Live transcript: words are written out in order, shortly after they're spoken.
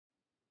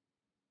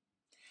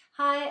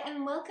Hi,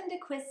 and welcome to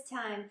Quiz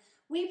Time.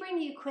 We bring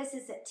you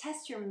quizzes that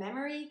test your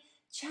memory,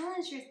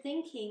 challenge your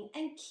thinking,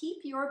 and keep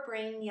your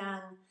brain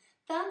young.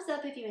 Thumbs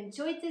up if you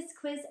enjoyed this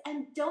quiz,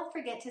 and don't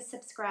forget to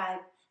subscribe.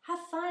 Have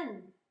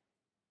fun!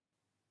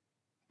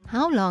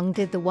 How long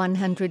did the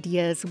 100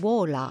 Years'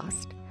 War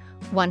last?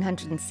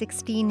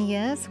 116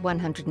 years,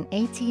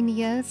 118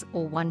 years,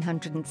 or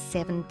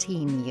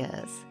 117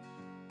 years?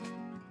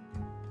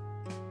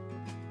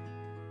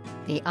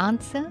 The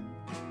answer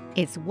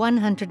is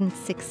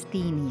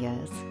 116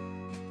 years.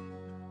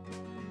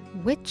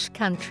 Which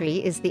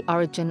country is the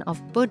origin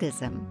of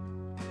Buddhism?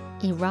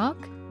 Iraq,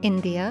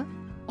 India,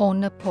 or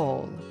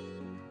Nepal?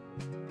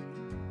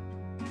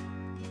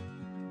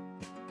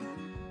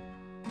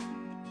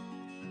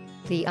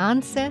 The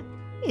answer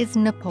is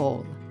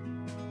Nepal.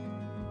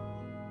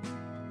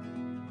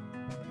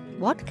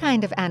 What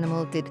kind of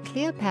animal did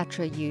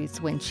Cleopatra use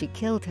when she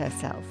killed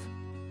herself?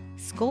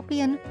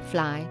 Scorpion,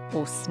 fly,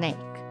 or snake?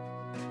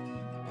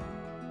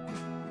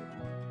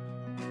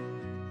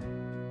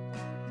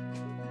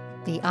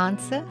 The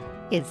answer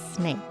is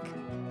snake.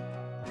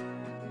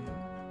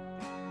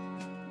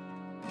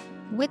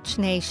 Which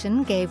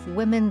nation gave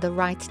women the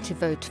right to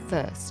vote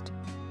first?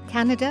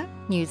 Canada,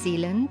 New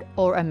Zealand,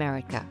 or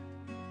America?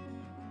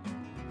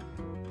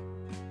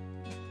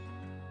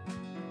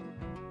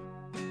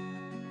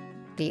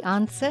 The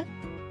answer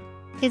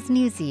is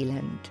New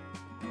Zealand.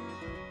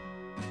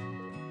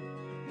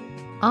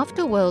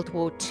 After World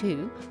War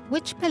II,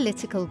 which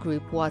political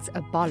group was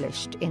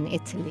abolished in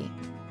Italy?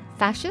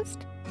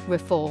 Fascist,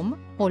 Reform,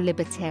 or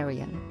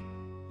Libertarian?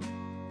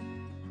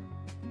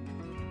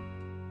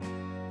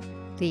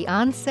 The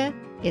answer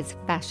is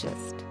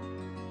fascist.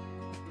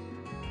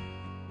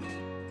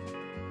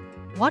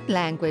 What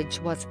language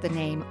was the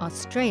name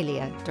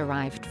Australia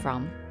derived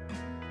from?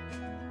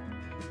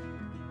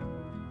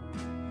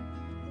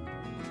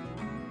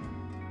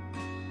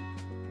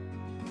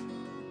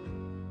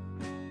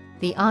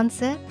 The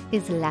answer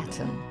is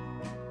Latin.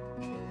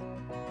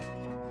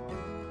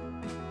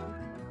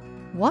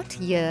 What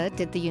year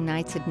did the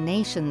United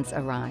Nations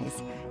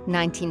arise?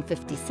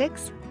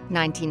 1956,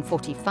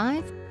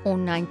 1945, or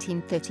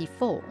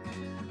 1934?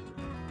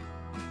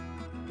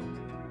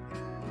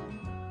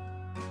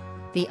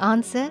 The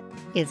answer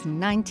is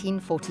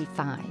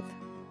 1945.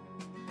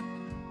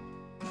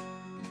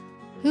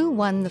 Who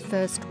won the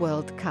first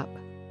World Cup?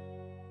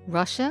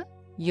 Russia,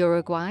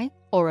 Uruguay,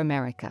 or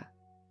America?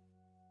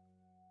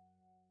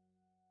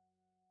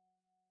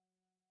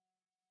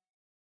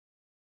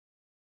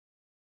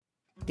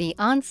 The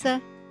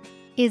answer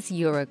is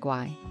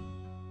Uruguay.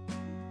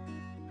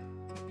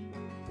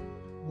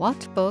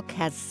 What book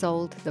has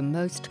sold the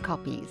most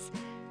copies?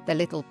 The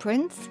Little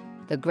Prince,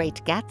 The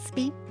Great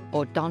Gatsby,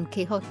 or Don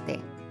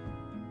Quixote?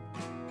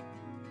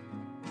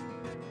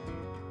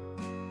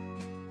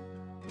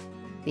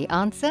 The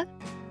answer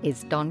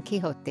is Don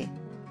Quixote.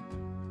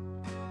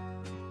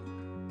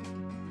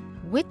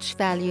 Which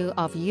value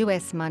of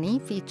US money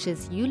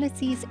features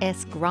Ulysses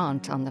S.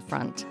 Grant on the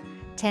front?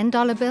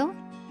 $10 bill,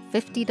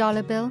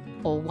 $50 bill,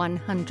 or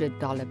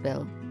 $100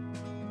 bill?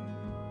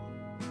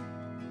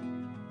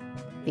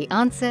 The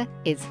answer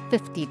is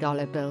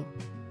 $50 bill.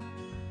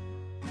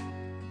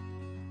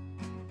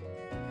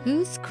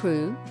 Whose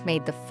crew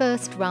made the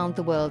first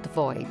round-the-world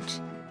voyage?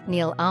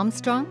 Neil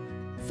Armstrong,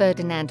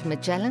 Ferdinand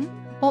Magellan,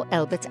 or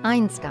Albert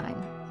Einstein?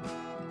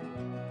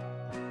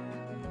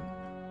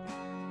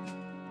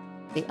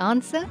 The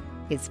answer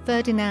is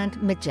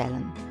Ferdinand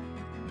Magellan.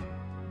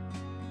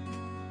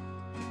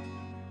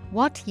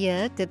 What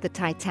year did the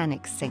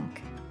Titanic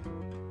sink?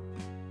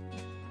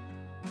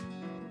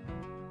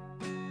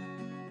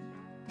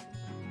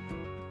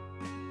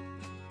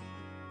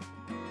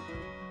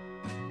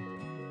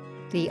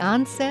 The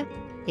answer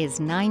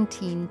is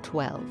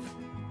 1912.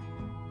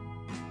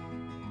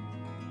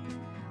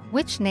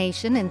 Which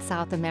nation in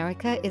South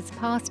America is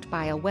passed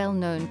by a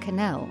well-known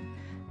canal?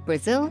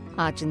 Brazil,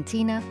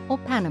 Argentina, or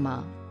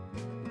Panama?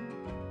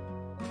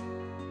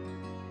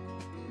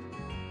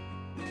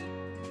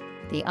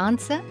 The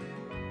answer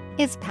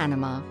is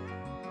Panama.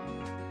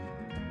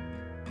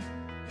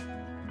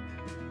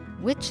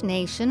 Which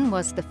nation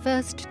was the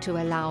first to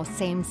allow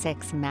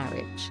same-sex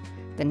marriage?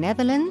 The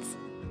Netherlands,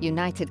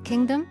 United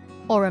Kingdom,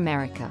 or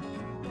America?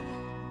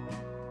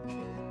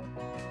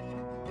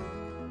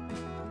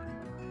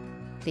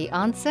 The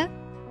answer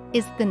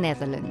is the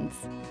Netherlands.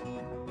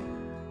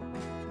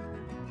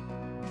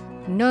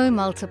 No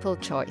multiple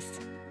choice.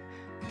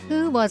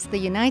 Who was the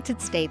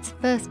United States'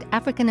 first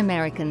African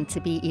American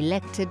to be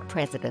elected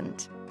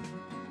president?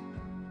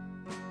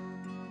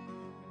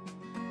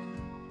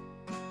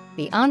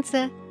 The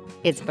answer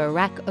is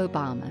Barack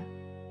Obama.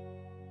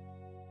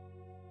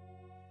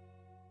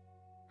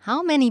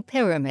 How many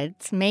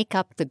pyramids make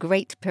up the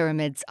Great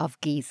Pyramids of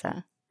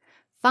Giza?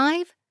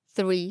 5,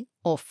 3,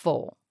 or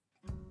 4?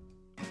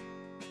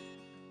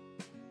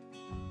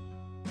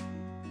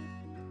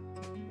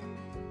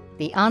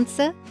 The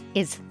answer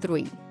is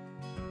 3.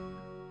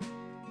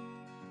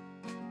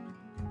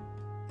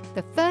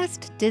 The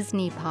first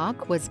Disney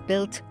park was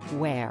built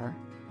where?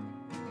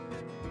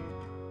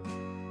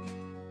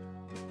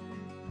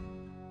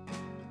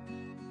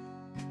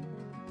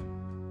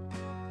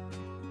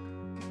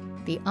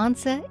 The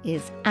answer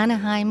is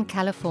Anaheim,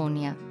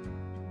 California.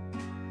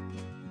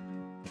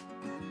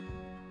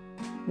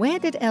 Where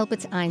did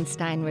Albert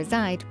Einstein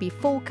reside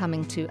before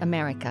coming to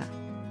America?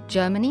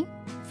 Germany,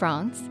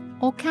 France,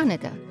 or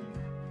Canada?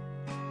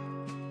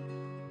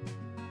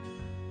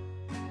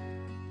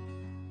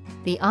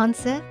 The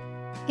answer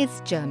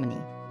is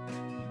Germany.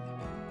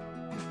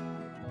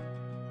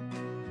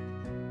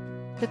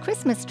 The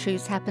Christmas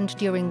truce happened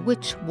during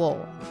which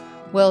war?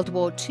 World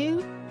War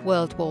II,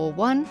 World War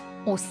I,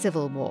 or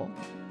Civil War?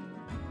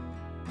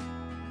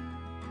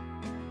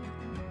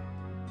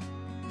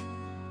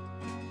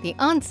 The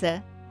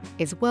answer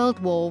is World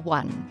War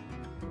I.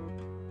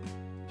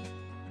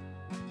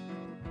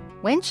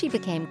 When she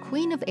became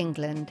Queen of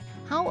England,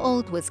 how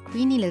old was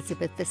Queen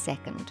Elizabeth II?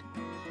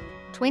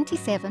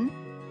 27,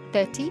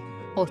 30,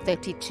 or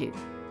 32?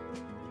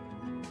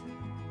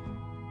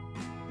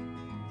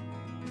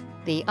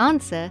 The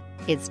answer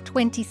is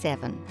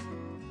 27.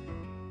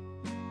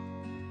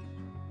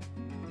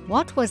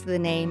 What was the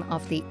name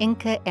of the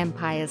Inca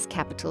Empire's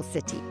capital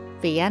city?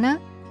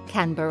 Vienna,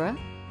 Canberra,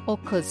 or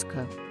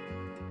Cuzco?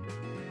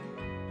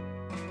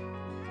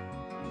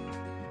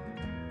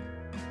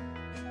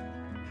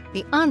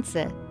 The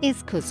answer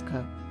is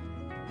Cuzco.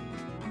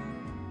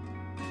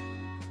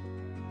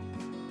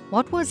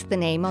 What was the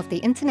name of the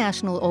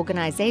international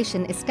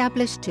organization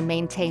established to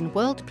maintain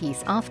world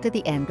peace after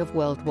the end of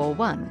World War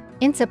I?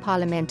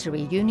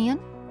 Interparliamentary Union,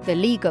 the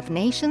League of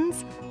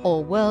Nations,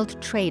 or World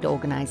Trade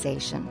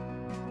Organization?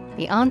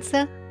 The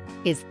answer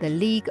is the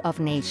League of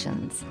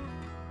Nations.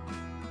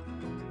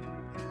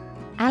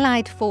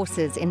 Allied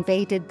forces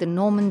invaded the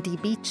Normandy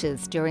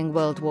beaches during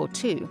World War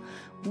II.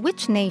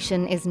 Which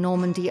nation is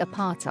Normandy a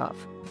part of?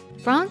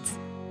 France,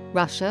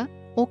 Russia,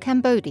 or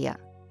Cambodia?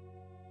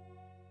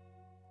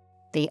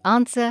 The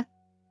answer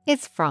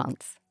is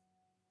France.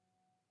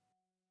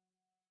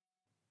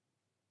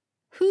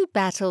 Who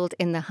battled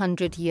in the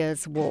 100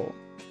 Years' War?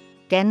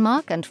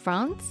 Denmark and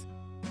France,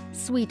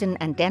 Sweden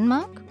and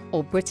Denmark,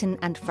 or Britain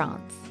and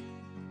France?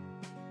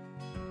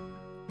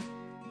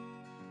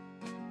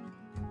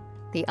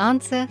 The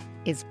answer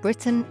is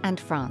Britain and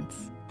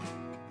France.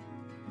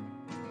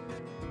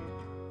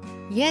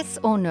 Yes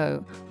or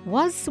no,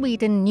 was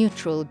Sweden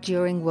neutral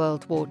during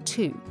World War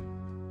II?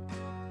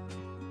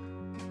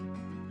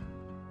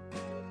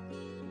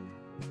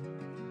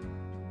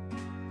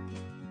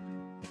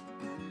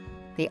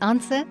 The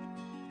answer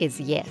is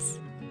yes.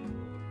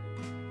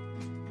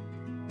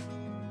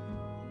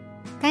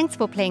 Thanks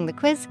for playing the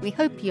quiz. We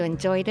hope you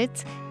enjoyed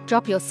it.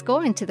 Drop your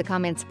score into the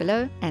comments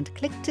below and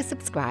click to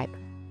subscribe.